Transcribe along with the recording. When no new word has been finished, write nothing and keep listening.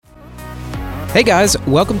Hey guys,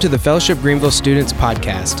 welcome to the Fellowship Greenville Students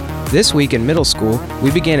Podcast. This week in middle school, we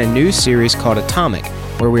began a new series called Atomic,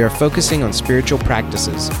 where we are focusing on spiritual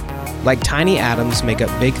practices. Like tiny atoms make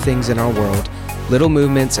up big things in our world, little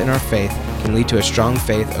movements in our faith can lead to a strong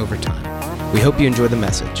faith over time. We hope you enjoy the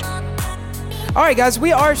message. All right, guys,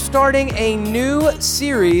 we are starting a new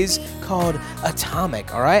series called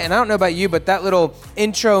Atomic, all right? And I don't know about you, but that little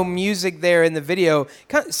intro music there in the video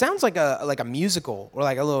kind of sounds like a musical or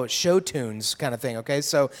like a little show tunes kind of thing, okay?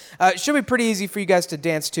 So it should be pretty easy for you guys to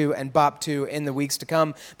dance to and bop to in the weeks to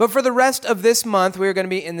come. But for the rest of this month, we're going to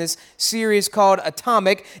be in this series called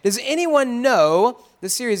Atomic. Does anyone know the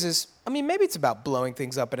series is, maybe it's about blowing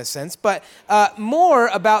things up in a sense, but more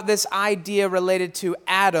about this idea related to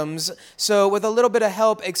atoms. So with a little bit of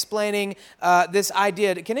help explaining this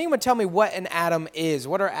idea, can anyone tell me what an atom is?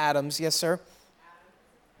 What are atoms? Yes, sir?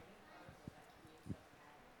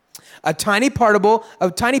 A tiny particle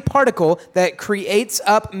that creates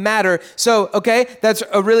up matter. So, okay, that's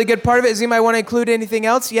a really good part of it. Does anybody want to include anything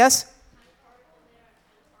else? Yes?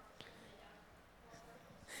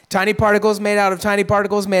 Tiny particles made out of tiny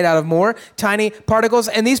particles made out of more tiny particles.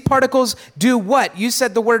 And these particles do what? You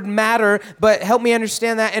said the word matter, but help me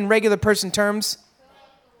understand that in regular person terms.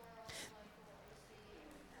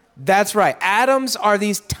 That's right. Atoms are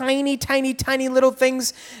these tiny, tiny, tiny little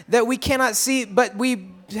things that we cannot see, but we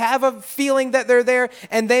have a feeling that they're there,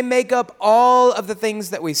 and they make up all of the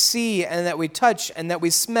things that we see and that we touch and that we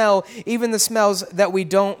smell, even the smells that we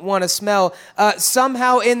don't want to smell.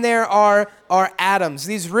 Somehow in there are atoms,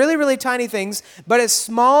 these really, really tiny things, but as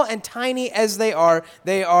small and tiny as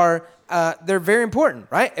they're very important,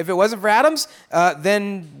 right? If it wasn't for atoms,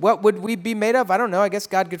 then what would we be made of? I don't know. I guess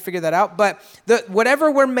God could figure that out. But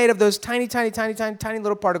whatever we're made of, those tiny, tiny, tiny, tiny, tiny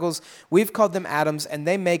little particles, we've called them atoms, and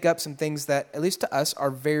they make up some things that, at least to us,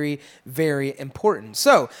 are very, very important.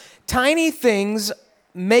 So, tiny things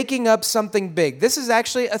making up something big. This is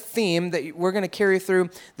actually a theme that we're going to carry through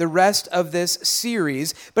the rest of this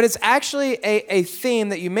series, but it's actually a theme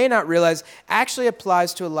that you may not realize actually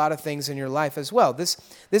applies to a lot of things in your life as well. This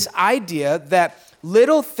idea that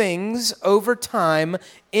little things over time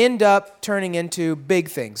end up turning into big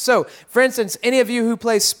things. So, for instance, any of you who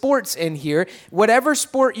play sports in here, whatever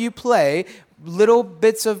sport you play, little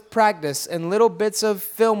bits of practice and little bits of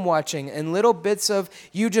film watching and little bits of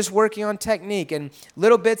you just working on technique and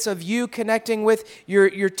little bits of you connecting with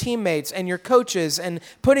your teammates and your coaches and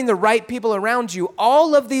putting the right people around you,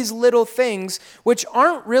 all of these little things which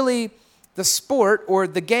aren't really the sport or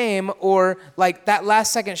the game or like that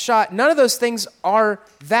last second shot, none of those things are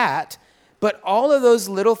that, but all of those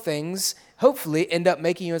little things hopefully end up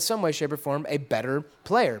making you in some way, shape, or form a better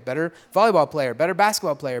player, better volleyball player, better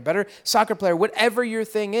basketball player, better soccer player, whatever your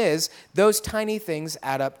thing is, those tiny things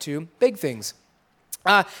add up to big things.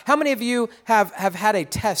 How many of you have had a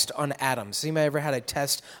test on atoms? Anybody ever had a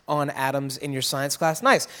test on atoms in your science class?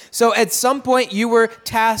 Nice. So at some point you were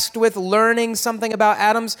tasked with learning something about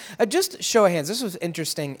atoms. Just show of hands. This was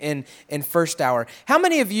interesting in first hour. How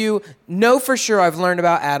many of you know for sure I've learned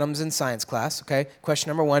about atoms in science class? Okay, question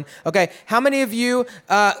number one. Okay, how many of you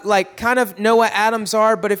kind of know what atoms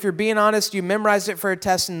are, but if you're being honest, you memorized it for a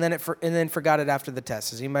test and then forgot it after the test?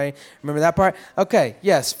 Does anybody remember that part? Okay,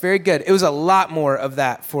 yes, very good. It was a lot more of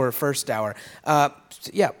that for first hour.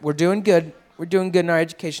 We're doing good. We're doing good in our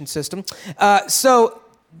education system. So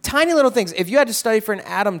tiny little things. If you had to study for an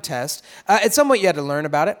atom test, at some point you had to learn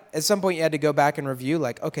about it. At some point you had to go back and review,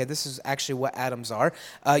 like, okay, this is actually what atoms are.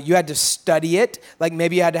 You had to study it. Like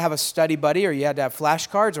maybe you had to have a study buddy or you had to have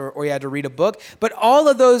flashcards or you had to read a book. But all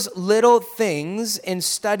of those little things in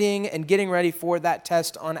studying and getting ready for that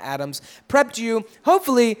test on atoms prepped you,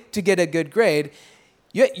 hopefully, to get a good grade.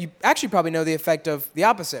 You actually probably know the effect of the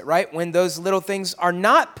opposite, right? When those little things are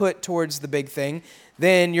not put towards the big thing,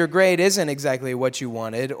 then your grade isn't exactly what you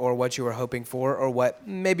wanted or what you were hoping for or what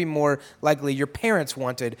maybe more likely your parents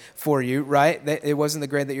wanted for you, right? It wasn't the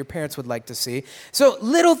grade that your parents would like to see. So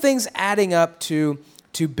little things adding up to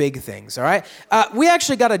big things, all right? We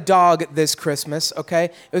actually got a dog this Christmas, okay?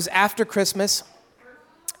 It was after Christmas,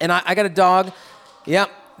 and I got a dog.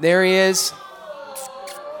 Yep, there he is.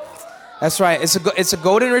 That's right. It's a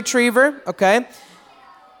golden retriever, okay?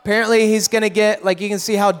 Apparently he's going to get, like you can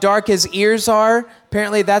see how dark his ears are.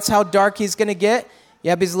 Apparently that's how dark he's going to get.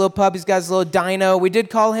 Yep, he's a little pup. He's got his little dino. We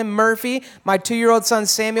did call him Murphy. My 2-year-old son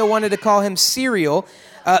Samuel wanted to call him Cereal.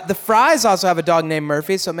 The Fries also have a dog named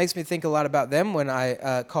Murphy, so it makes me think a lot about them when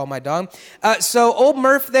I call my dog. So old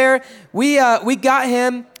Murph there, we got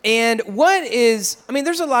him And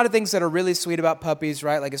there's a lot of things that are really sweet about puppies,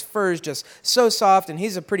 right? Like his fur is just so soft, and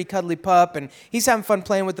he's a pretty cuddly pup, and he's having fun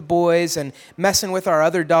playing with the boys and messing with our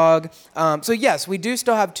other dog. So yes, we do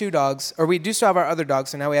still have 2 dogs, or we do still have our other dogs,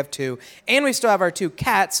 so now we have 2. And we still have our 2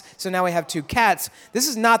 cats, so now we have 2 cats. This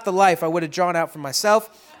is not the life I would have drawn out for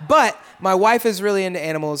myself, but my wife is really into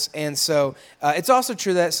animals, and so it's also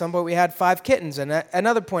true that at some point we had 5 kittens, and at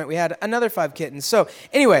another point we had another 5 kittens. So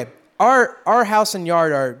anyway, Our house and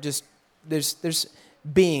yard are just, there's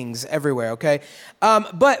beings everywhere, okay?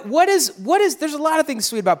 But what is, there's a lot of things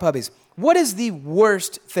sweet about puppies. What is the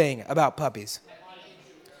worst thing about puppies?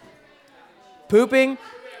 Pooping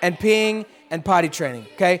and peeing and potty training,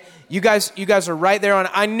 okay? You guys are right there on.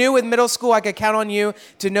 I knew with middle school I could count on you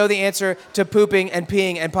to know the answer to pooping and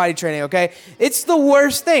peeing and potty training, okay? It's the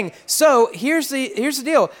worst thing. So here's the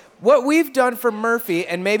deal. What we've done for Murphy,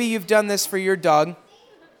 and maybe you've done this for your dog,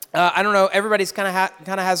 I don't know. Everybody's kind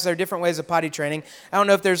of has their different ways of potty training. I don't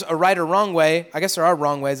know if there's a right or wrong way. I guess there are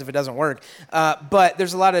wrong ways if it doesn't work. But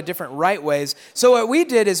there's a lot of different right ways. So what we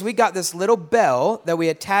did is we got this little bell that we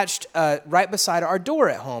attached right beside our door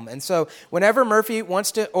at home. And so whenever Murphy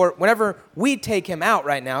wants to, or whenever we take him out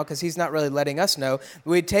right now, because he's not really letting us know,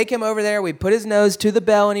 we take him over there, we put his nose to the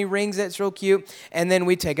bell, and he rings it. It's real cute. And then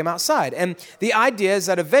we take him outside. And the idea is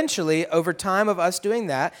that eventually, over time of us doing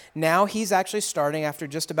that, now he's actually starting after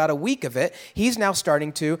just about a week of it, he's now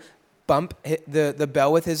starting to bump the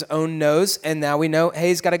bell with his own nose, and now we know, hey,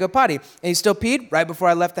 he's got to go potty. And he still peed right before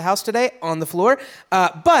I left the house today on the floor,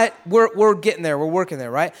 but we're getting there, we're working there,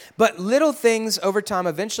 right? But little things over time,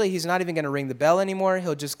 eventually he's not even going to ring the bell anymore.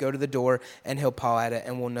 He'll just go to the door and he'll paw at it,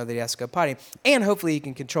 and we'll know that he has to go potty. And hopefully he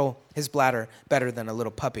can control his bladder better than a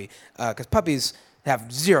little puppy, because puppies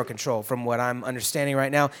have zero control from what I'm understanding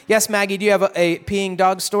right now. Yes, Maggie, do you have a peeing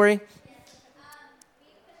dog story?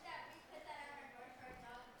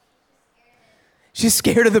 She's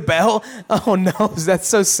scared of the bell? Oh, no, that's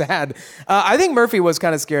so sad. I think Murphy was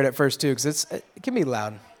kind of scared at first, too, because it can be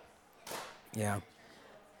loud. Yeah.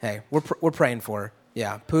 Hey, we're praying for her.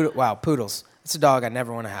 Yeah, poodles. It's a dog I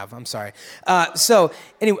never want to have. I'm sorry. So,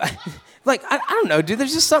 anyway, like, I don't know, dude.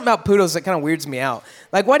 There's just something about poodles that kind of weirds me out.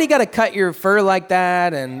 Like, why do you got to cut your fur like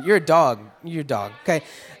that? And you're a dog. You're a dog, okay?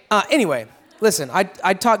 Anyway, listen,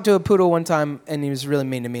 I talked to a poodle one time, and he was really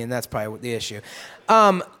mean to me, and that's probably the issue.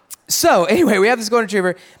 So anyway, we have this golden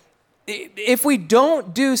retriever. If we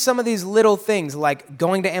don't do some of these little things like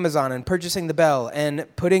going to Amazon and purchasing the bell and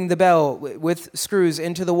putting the bell with screws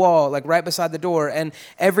into the wall, like right beside the door, and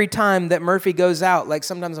every time that Murphy goes out, like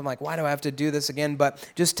sometimes I'm like, why do I have to do this again? But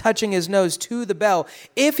just touching his nose to the bell.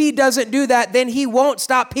 If he doesn't do that, then he won't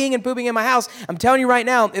stop peeing and pooping in my house. I'm telling you right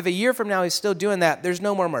now, if a year from now he's still doing that, there's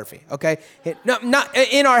no more Murphy, okay? No, not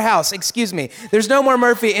in our house, excuse me. There's no more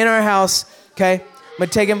Murphy in our house, okay? I'm going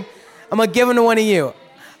to take him. I'm going to give him to one of you.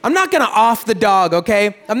 I'm not going to off the dog,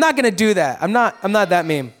 okay? I'm not going to do that. I'm not that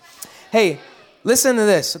mean. Hey, listen to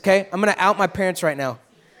this, okay? I'm going to out my parents right now.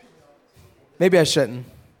 Maybe I shouldn't.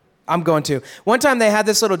 I'm going to. One time they had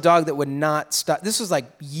this little dog that would not stop. This was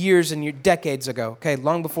like years and decades ago, okay?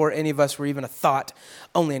 Long before any of us were even a thought,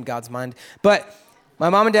 only in God's mind. But my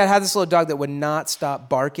mom and dad had this little dog that would not stop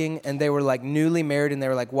barking, and they were like newly married, and they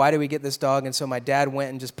were like, why do we get this dog? And so my dad went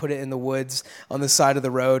and just put it in the woods on the side of the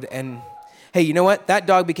road, and hey, you know what? That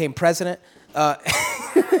dog became president.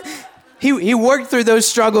 He worked through those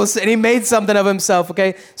struggles, and he made something of himself,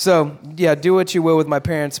 okay? So, yeah, do what you will with my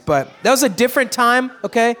parents, but that was a different time,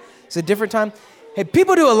 okay? It's a different time. Hey,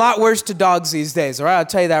 people do a lot worse to dogs these days, all right? I'll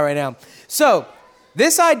tell you that right now. So,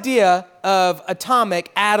 this idea of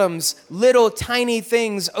atomic atoms, little tiny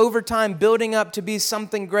things over time building up to be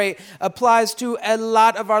something great applies to a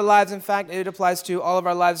lot of our lives. In fact, it applies to all of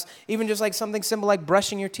our lives, even just like something simple like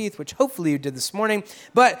brushing your teeth, which hopefully you did this morning.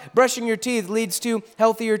 But brushing your teeth leads to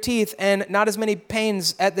healthier teeth and not as many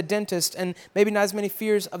pains at the dentist and maybe not as many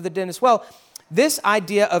fears of the dentist. Well, this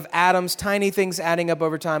idea of atoms, tiny things adding up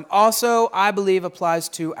over time, also, I believe, applies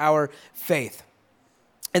to our faith.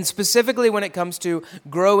 And specifically when it comes to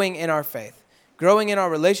growing in our faith, growing in our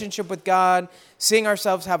relationship with God, seeing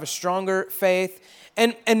ourselves have a stronger faith.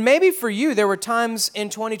 And maybe for you, there were times in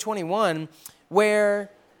 2021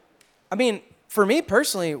 where, for me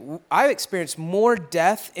personally, I experienced more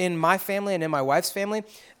death in my family and in my wife's family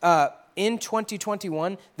in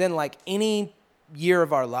 2021 than like any year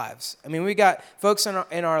of our lives. We got folks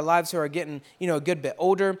in our lives who are getting, a good bit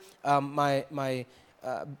older. My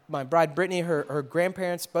bride, Brittany, her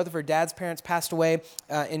grandparents, both of her dad's parents passed away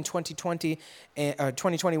in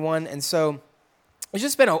 2021. And so it's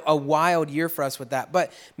just been a wild year for us with that.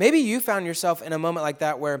 But maybe you found yourself in a moment like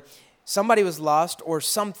that where somebody was lost or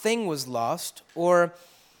something was lost, or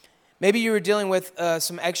Maybe you were dealing with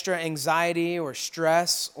some extra anxiety or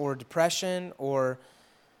stress or depression, or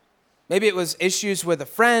maybe it was issues with a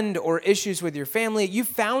friend or issues with your family. You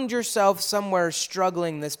found yourself somewhere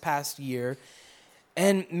struggling this past year.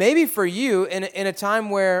 And maybe for you, in a time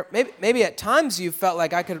where maybe at times you felt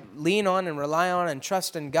like I could lean on and rely on and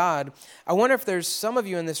trust in God, I wonder if there's some of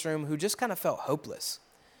you in this room who just kind of felt hopeless.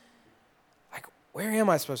 Like, where am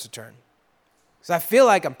I supposed to turn? Because I feel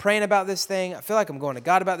like I'm praying about this thing. I feel like I'm going to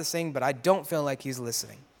God about this thing, but I don't feel like he's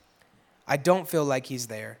listening. I don't feel like he's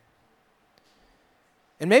there.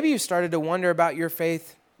 And maybe you started to wonder about your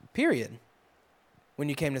faith, period, when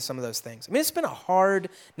you came to some of those things. I mean, it's been a hard,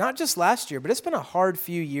 not just last year, but it's been a hard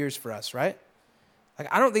few years for us, right? Like,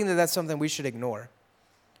 I don't think that that's something we should ignore.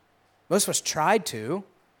 Most of us tried to.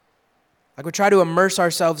 Like, we try to immerse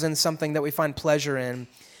ourselves in something that we find pleasure in,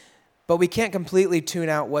 but we can't completely tune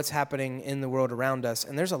out what's happening in the world around us.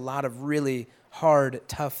 And there's a lot of really hard,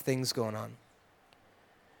 tough things going on.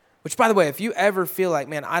 Which, by the way, if you ever feel like,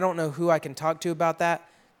 man, I don't know who I can talk to about that,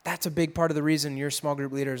 that's a big part of the reason your small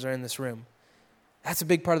group leaders are in this room. That's a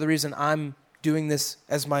big part of the reason I'm doing this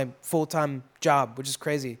as my full-time job, which is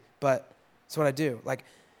crazy, but it's what I do. Like,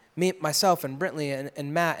 me, myself, and Brentley,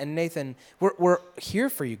 and Matt, and Nathan, we're here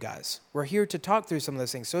for you guys. We're here to talk through some of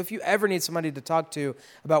those things. So if you ever need somebody to talk to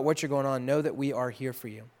about what you're going on, know that we are here for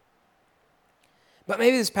you. But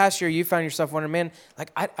maybe this past year you found yourself wondering, man,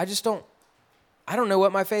 like, I don't know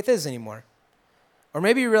what my faith is anymore. Or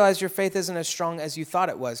maybe you realize your faith isn't as strong as you thought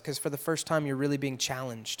it was, because for the first time you're really being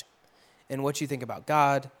challenged in what you think about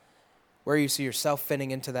God, where you see yourself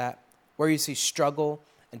fitting into that, where you see struggle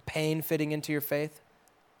and pain fitting into your faith.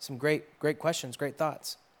 Some great questions, great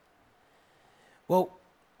thoughts. Well,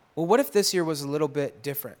 what if this year was a little bit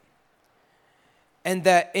different? And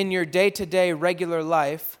that in your day-to-day regular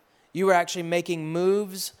life, you were actually making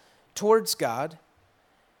moves towards God.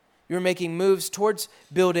 You were making moves towards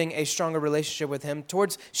building a stronger relationship with him,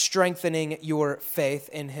 towards strengthening your faith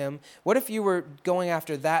in him. What if you were going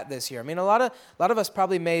after that this year? I mean, a lot of us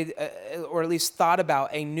probably made, or at least thought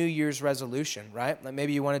about, a New Year's resolution, right? Like,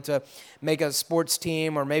 maybe you wanted to make a sports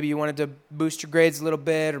team, or maybe you wanted to boost your grades a little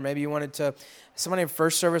bit, or maybe you wanted to, somebody in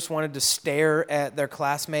first service wanted to stare at their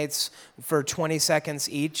classmates for 20 seconds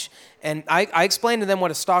each. And I explained to them what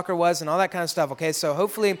a stalker was and all that kind of stuff, okay? So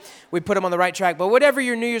hopefully we put them on the right track. But whatever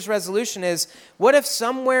your New Year's resolution is, what if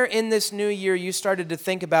somewhere in this new year you started to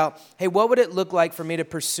think about, hey, what would it look like for me to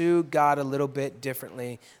pursue God a little bit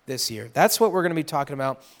differently this year? That's what we're going to be talking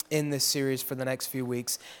about in this series for the next few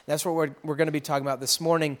weeks. That's what we're going to be talking about this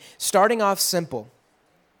morning, starting off simple.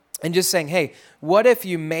 And just saying, hey, what if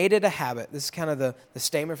you made it a habit? This is kind of the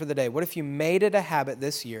statement for the day. What if you made it a habit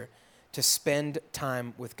this year to spend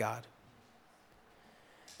time with God?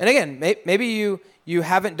 And again, maybe you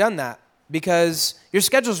haven't done that because your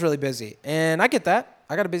schedule's really busy. And I get that.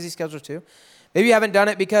 I got a busy schedule too. Maybe you haven't done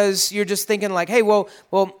it because you're just thinking like, hey, well,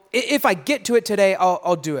 if I get to it today,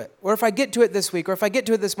 I'll do it. Or if I get to it this week, or if I get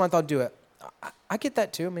to it this month, I'll do it. I get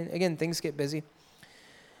that too. I mean, again, things get busy.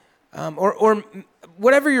 Or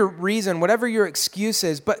whatever your reason, whatever your excuse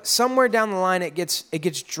is, but somewhere down the line it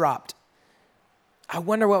gets dropped. I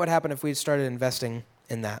wonder what would happen if we started investing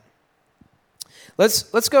in that.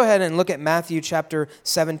 Let's go ahead and look at Matthew chapter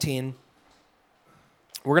 17.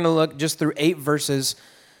 We're going to look just through 8 verses,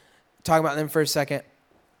 talk about them for a second.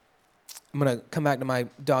 I'm going to come back to my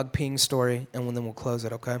dog peeing story, and then we'll close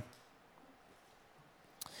it, okay?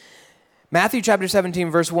 Matthew chapter 17,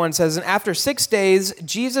 verse 1 says, "And after 6 days,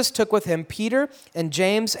 Jesus took with him Peter and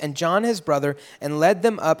James and John his brother and led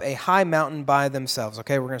them up a high mountain by themselves."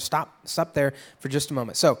 Okay, we're going to stop there for just a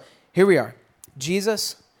moment. So here we are.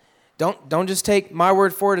 Jesus, don't just take my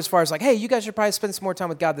word for it as far as like, hey, you guys should probably spend some more time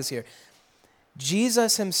with God this year.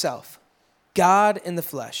 Jesus himself, God in the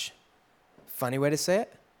flesh. Funny way to say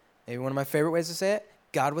it. Maybe one of my favorite ways to say it.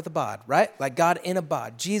 God with a bod, right? Like God in a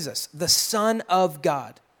bod. Jesus, the Son of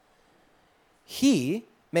God. He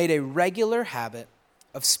made a regular habit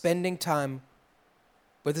of spending time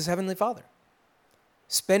with his heavenly Father,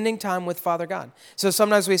 spending time with Father God. So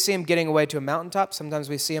sometimes we see him getting away to a mountaintop. Sometimes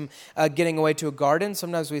we see him getting away to a garden.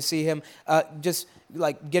 Sometimes we see him just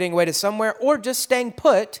like getting away to somewhere or just staying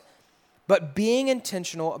put, but being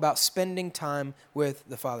intentional about spending time with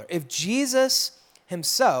the Father. If Jesus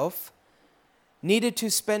himself needed to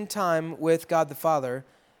spend time with God the Father,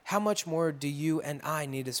 how much more do you and I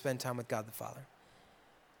need to spend time with God the Father?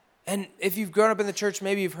 And if you've grown up in the church,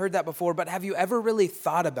 maybe you've heard that before, but have you ever really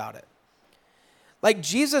thought about it? Like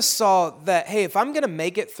Jesus saw that, hey, if I'm going to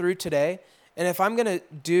make it through today, and if I'm going to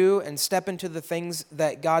do and step into the things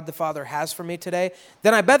that God the Father has for me today,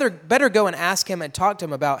 then I better go and ask him and talk to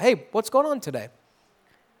him about, hey, what's going on today?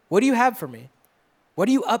 What do you have for me? What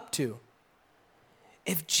are you up to?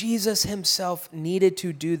 If Jesus himself needed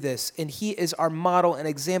to do this, and he is our model and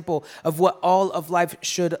example of what all of life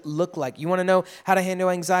should look like. You want to know how to handle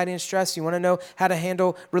anxiety and stress? You want to know how to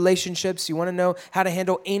handle relationships? You want to know how to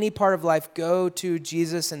handle any part of life? Go to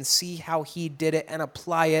Jesus and see how he did it and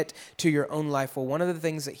apply it to your own life. Well, one of the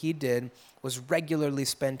things that he did was regularly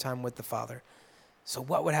spend time with the Father. So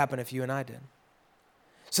what would happen if you and I did?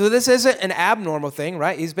 So this isn't an abnormal thing,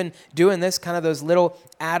 right? He's been doing this, kind of those little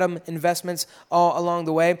Adam investments all along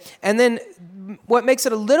the way. And then what makes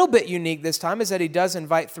it a little bit unique this time is that he does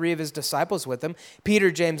invite 3 of his disciples with him,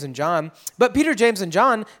 Peter, James, and John. But Peter, James, and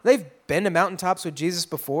John, they've been to mountaintops with Jesus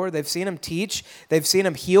before. They've seen him teach. They've seen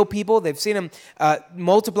him heal people. They've seen him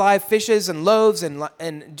multiply fishes and loaves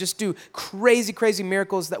and just do crazy, crazy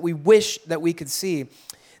miracles that we wish that we could see.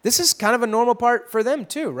 This is kind of a normal part for them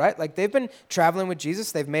too, right? Like they've been traveling with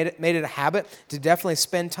Jesus. They've made it a habit to definitely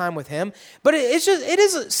spend time with him. But it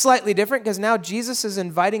is slightly different because now Jesus is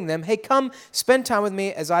inviting them, hey, come spend time with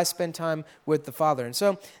me as I spend time with the Father. And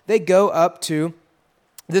so they go up to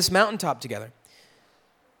this mountaintop together.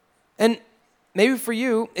 And maybe for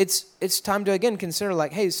you, it's time to, again, consider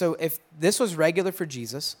like, hey, so if this was regular for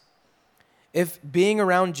Jesus, if being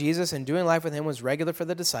around Jesus and doing life with him was regular for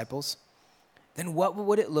the disciples, then what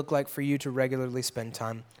would it look like for you to regularly spend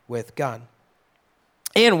time with God?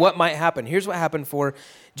 And what might happen? Here's what happened for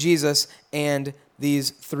Jesus and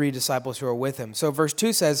these 3 disciples who are with him. So verse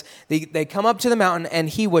 2 says, they come up to the mountain, and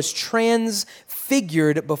he was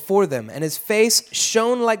transfigured before them, and his face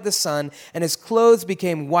shone like the sun, and his clothes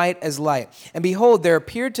became white as light. And behold, there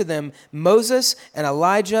appeared to them Moses and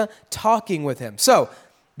Elijah talking with him. So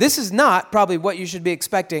this is not probably what you should be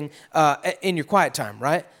expecting in your quiet time,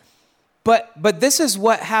 right? But this is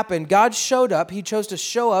what happened. God showed up. He chose to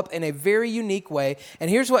show up in a very unique way.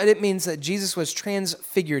 And here's what it means that Jesus was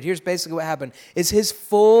transfigured. Here's basically what happened. Is his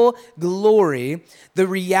full glory, the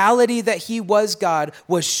reality that he was God,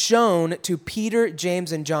 was shown to Peter,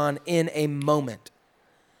 James, and John in a moment.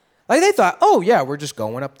 Like they thought, oh yeah, we're just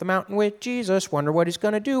going up the mountain with Jesus. Wonder what he's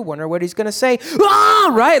going to do. Wonder what he's going to say.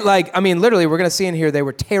 Ah, right? Like, I mean, literally, we're going to see in here, they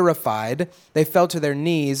were terrified. They fell to their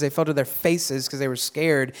knees. They fell to their faces because they were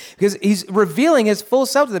scared. Because he's revealing his full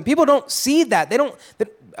self to them. People don't see that.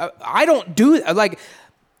 I don't do it. Like,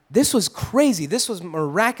 this was crazy. This was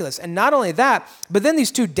miraculous. And not only that, but then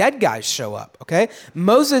these 2 dead guys show up, okay?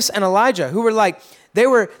 Moses and Elijah, who were like, they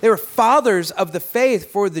were fathers of the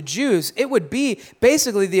faith for the Jews. It would be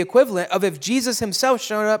basically the equivalent of if Jesus himself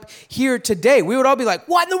showed up here today. We would all be like,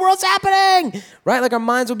 what in the world's happening? Right? Like our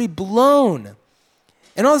minds would be blown.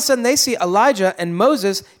 And all of a sudden they see Elijah and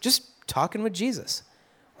Moses just talking with Jesus.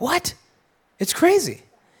 What? It's crazy.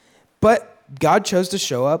 But God chose to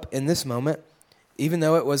show up in this moment, even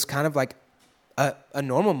though it was kind of like a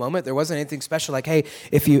normal moment. There wasn't anything special like, hey,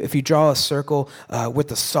 if you draw a circle with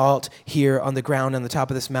the salt here on the ground on the top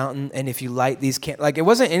of this mountain, and if you light these like it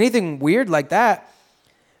wasn't anything weird like that.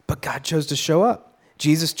 But God chose to show up.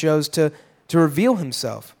 Jesus chose to reveal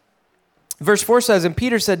himself. Verse 4 says, and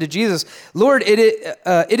Peter said to Jesus, Lord,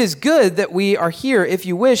 it is good that we are here. If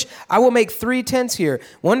you wish, I will make 3 tents here,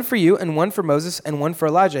 one for you and one for Moses and one for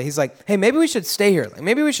Elijah. He's like, hey, maybe we should stay here. Like,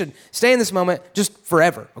 maybe we should stay in this moment just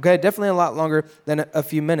forever, okay? Definitely a lot longer than a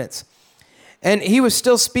few minutes. And he was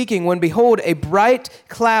still speaking when, behold, a bright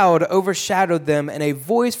cloud overshadowed them, and a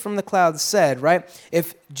voice from the cloud said, right?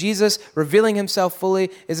 If Jesus revealing himself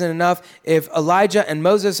fully isn't enough, if Elijah and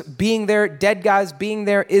Moses being there, dead guys being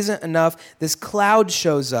there isn't enough, this cloud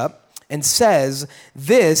shows up and says,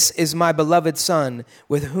 this is my beloved Son,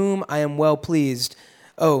 with whom I am well pleased.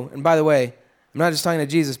 Oh, and by the way, I'm not just talking to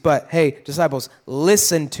Jesus, but hey, disciples,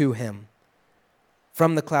 listen to him.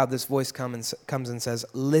 From the cloud, this voice comes and says,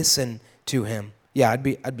 listen to him. Yeah,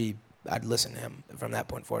 I'd listen to him from that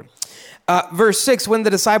point forward. Verse 6, when the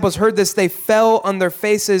disciples heard this, they fell on their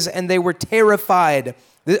faces and they were terrified.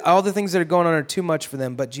 All the things that are going on are too much for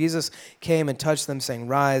them. But Jesus came and touched them, saying,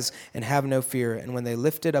 rise and have no fear. And when they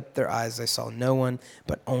lifted up their eyes, they saw no one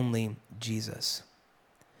but only Jesus.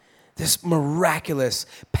 This miraculous,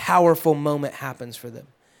 powerful moment happens for them.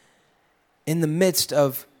 In the midst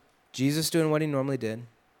of Jesus doing what he normally did,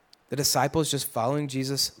 the disciples just following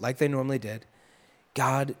Jesus like they normally did,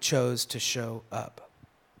 God chose to show up.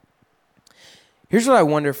 Here's what I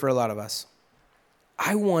wonder for a lot of us.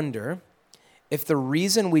 I wonder if the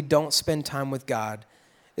reason we don't spend time with God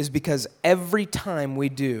is because every time we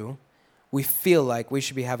do, we feel like we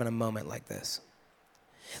should be having a moment like this.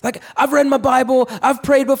 Like, I've read my Bible, I've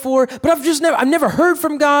prayed before, but I've never heard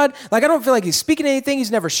from God. Like, I don't feel like he's speaking anything.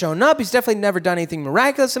 He's never shown up. He's definitely never done anything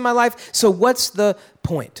miraculous in my life. So what's the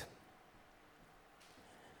point?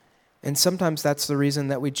 And sometimes that's the reason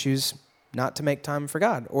that we choose not to make time for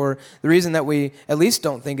God, or the reason that we at least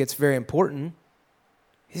don't think it's very important.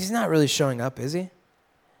 He's not really showing up, is he?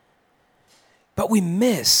 But we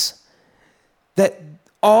miss that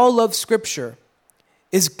all of Scripture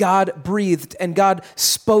is God-breathed and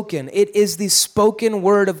God-spoken. It is the spoken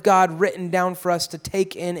word of God written down for us to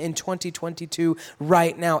take in 2022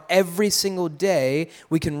 right now. Every single day,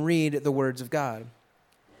 we can read the words of God.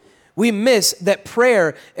 We miss that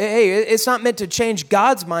prayer, hey, it's not meant to change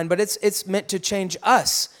God's mind, but it's meant to change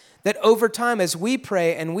us. That over time, as we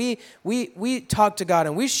pray and we talk to God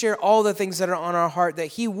and we share all the things that are on our heart, that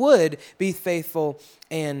he would be faithful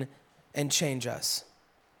and change us.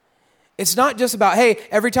 It's not just about, hey,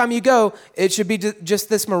 every time you go, it should be just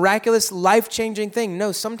this miraculous, life-changing thing.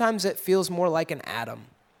 No, sometimes it feels more like an atom,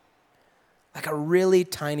 like a really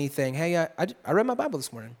tiny thing. Hey, I read my Bible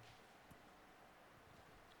this morning.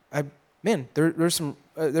 There's an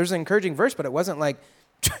encouraging verse, but it wasn't like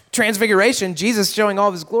transfiguration, Jesus showing all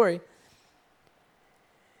of his glory.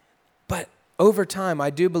 But over time,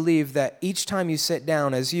 I do believe that each time you sit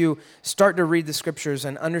down, as you start to read the Scriptures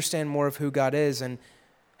and understand more of who God is and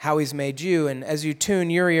how he's made you, and as you tune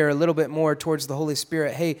your ear a little bit more towards the Holy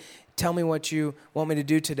Spirit, hey, tell me what you want me to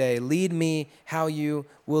do today. Lead me how you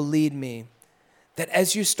will lead me. That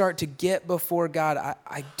as you start to get before God,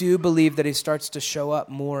 I do believe that he starts to show up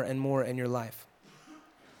more and more in your life.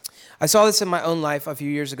 I saw this in my own life a few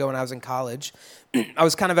years ago when I was in college. I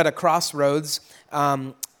was kind of at a crossroads.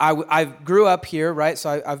 I grew up here, right?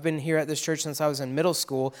 So I've been here at this church since I was in middle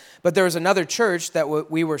school. But there was another church that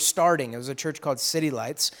we were starting. It was a church called City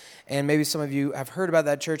Lights. And maybe some of you have heard about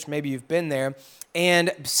that church. Maybe you've been there.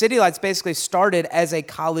 And City Lights basically started as a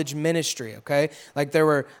college ministry, okay? Like there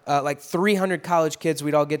were like 300 college kids.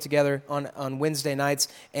 We'd all get together on Wednesday nights,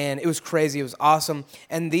 and it was crazy. It was awesome.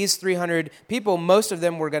 And these 300 people, most of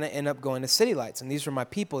them were going to end up going to City Lights. And these were my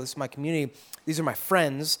people. This is my community. These are my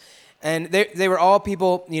friends. And they were all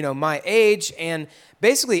people, my age. And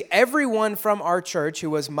basically everyone from our church who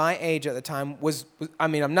was my age at the time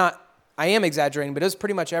I am exaggerating, but it was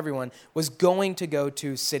pretty much everyone was going to go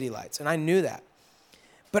to City Lights. And I knew that.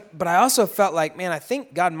 But I also felt like, man, I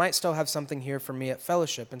think God might still have something here for me at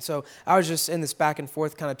Fellowship. And so I was just in this back and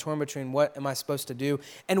forth kind of torn between what am I supposed to do.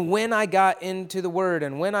 And when I got into the Word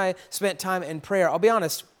and when I spent time in prayer, I'll be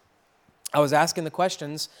honest, I was asking the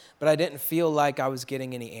questions, but I didn't feel like I was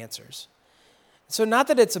getting any answers. So not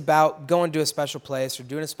that it's about going to a special place or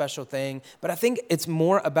doing a special thing, but I think it's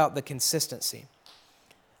more about the consistency.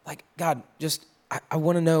 Like, God, I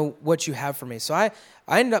want to know what you have for me. So I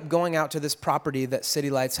ended up going out to this property that City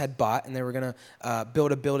Lights had bought, and they were going to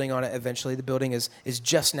build a building on it eventually. The building is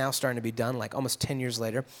just now starting to be done, like almost 10 years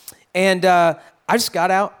later. And I just got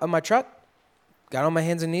out of my truck, got on my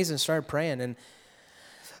hands and knees, and started praying. And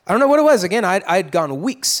I don't know what it was. Again, I'd gone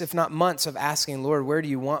weeks, if not months, of asking, Lord, where do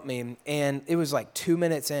you want me? And it was like 2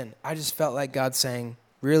 minutes in. I just felt like God saying,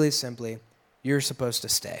 really simply, you're supposed to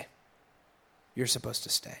stay. You're supposed to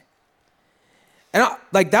stay. And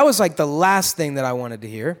that was like the last thing that I wanted to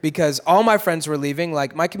hear, because all my friends were leaving,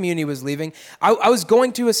 like my community was leaving. I was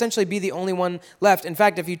going to essentially be the only one left. In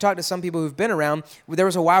fact, if you talk to some people who've been around, there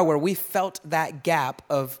was a while where we felt that gap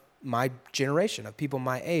of my generation, of people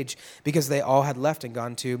my age, because they all had left and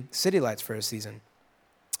gone to City Lights for a season.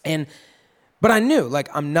 But I knew, like,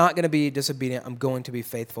 I'm not going to be disobedient. I'm going to be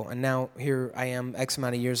faithful. And now here I am X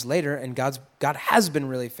amount of years later, and God has been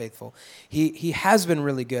really faithful. He has been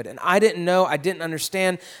really good. And I didn't know, I didn't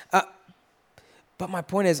understand. But my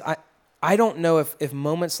point is, I don't know if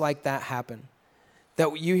moments like that happen,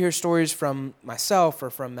 that you hear stories from myself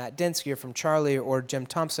or from Matt Densky or from Charlie or Jim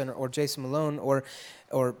Thompson or Jason Malone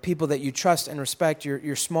or people that you trust and respect,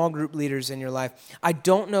 your small group leaders in your life. I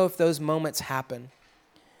don't know if those moments happen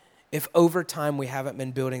if over time we haven't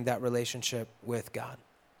been building that relationship with God.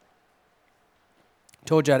 I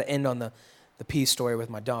told you I'd end on the pee story with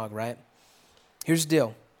my dog, right? Here's the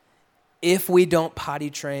deal. If we don't potty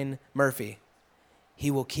train Murphy,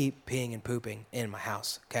 he will keep peeing and pooping in my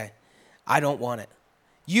house, okay? I don't want it.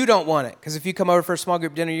 You don't want it, because if you come over for a small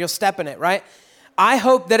group dinner, you'll step in it, right? I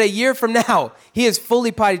hope that a year from now, he is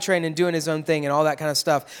fully potty trained and doing his own thing and all that kind of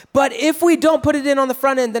stuff. But if we don't put it in on the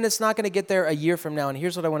front end, then it's not going to get there a year from now. And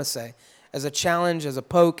here's what I want to say. As a challenge, as a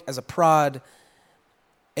poke, as a prod,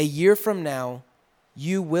 a year from now,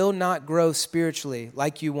 you will not grow spiritually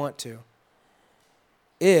like you want to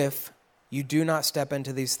if you do not step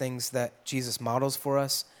into these things that Jesus models for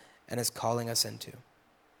us and is calling us into.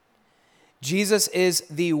 Jesus is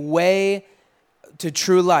the way to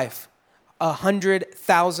true life.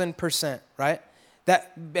 100,000%, right?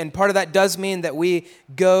 And part of that does mean that we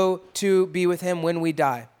go to be with him when we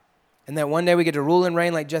die. and that one day we get to rule and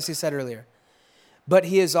reign like Jesse said earlier. But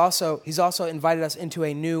he's also invited us into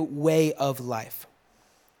a new way of life.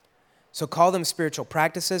 So call them spiritual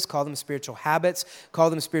practices, call them spiritual habits, call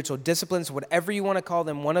them spiritual disciplines, whatever you want to call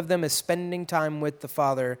them. One of them is spending time with the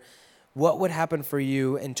Father. What would happen for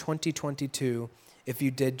you in 2022 if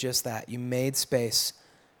you did just that? You made space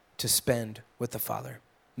to spend with the Father.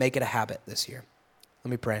 Make it a habit this year.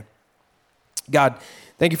 Let me pray. God,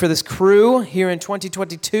 thank you for this crew here in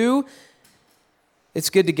 2022. It's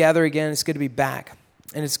good to gather again. It's good to be back.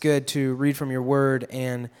 And it's good to read from your word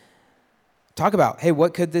and talk about, hey,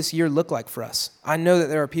 what could this year look like for us? I know that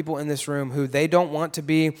there are people in this room who they don't want to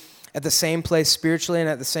be at the same place spiritually and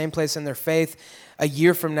at the same place in their faith a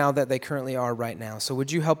year from now that they currently are right now. So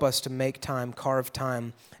would you help us to make time, carve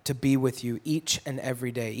time to be with you each and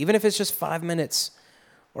every day, even if it's just 5 minutes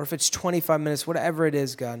or if it's 25 minutes, whatever it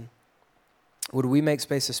is, God. Would we make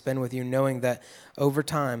space to spend with you knowing that over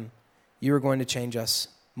time you are going to change us,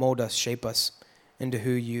 mold us, shape us into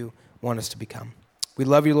who you want us to become. We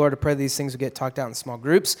love you, Lord. I pray these things will get talked out in small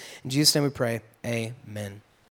groups. In Jesus' name we pray, amen.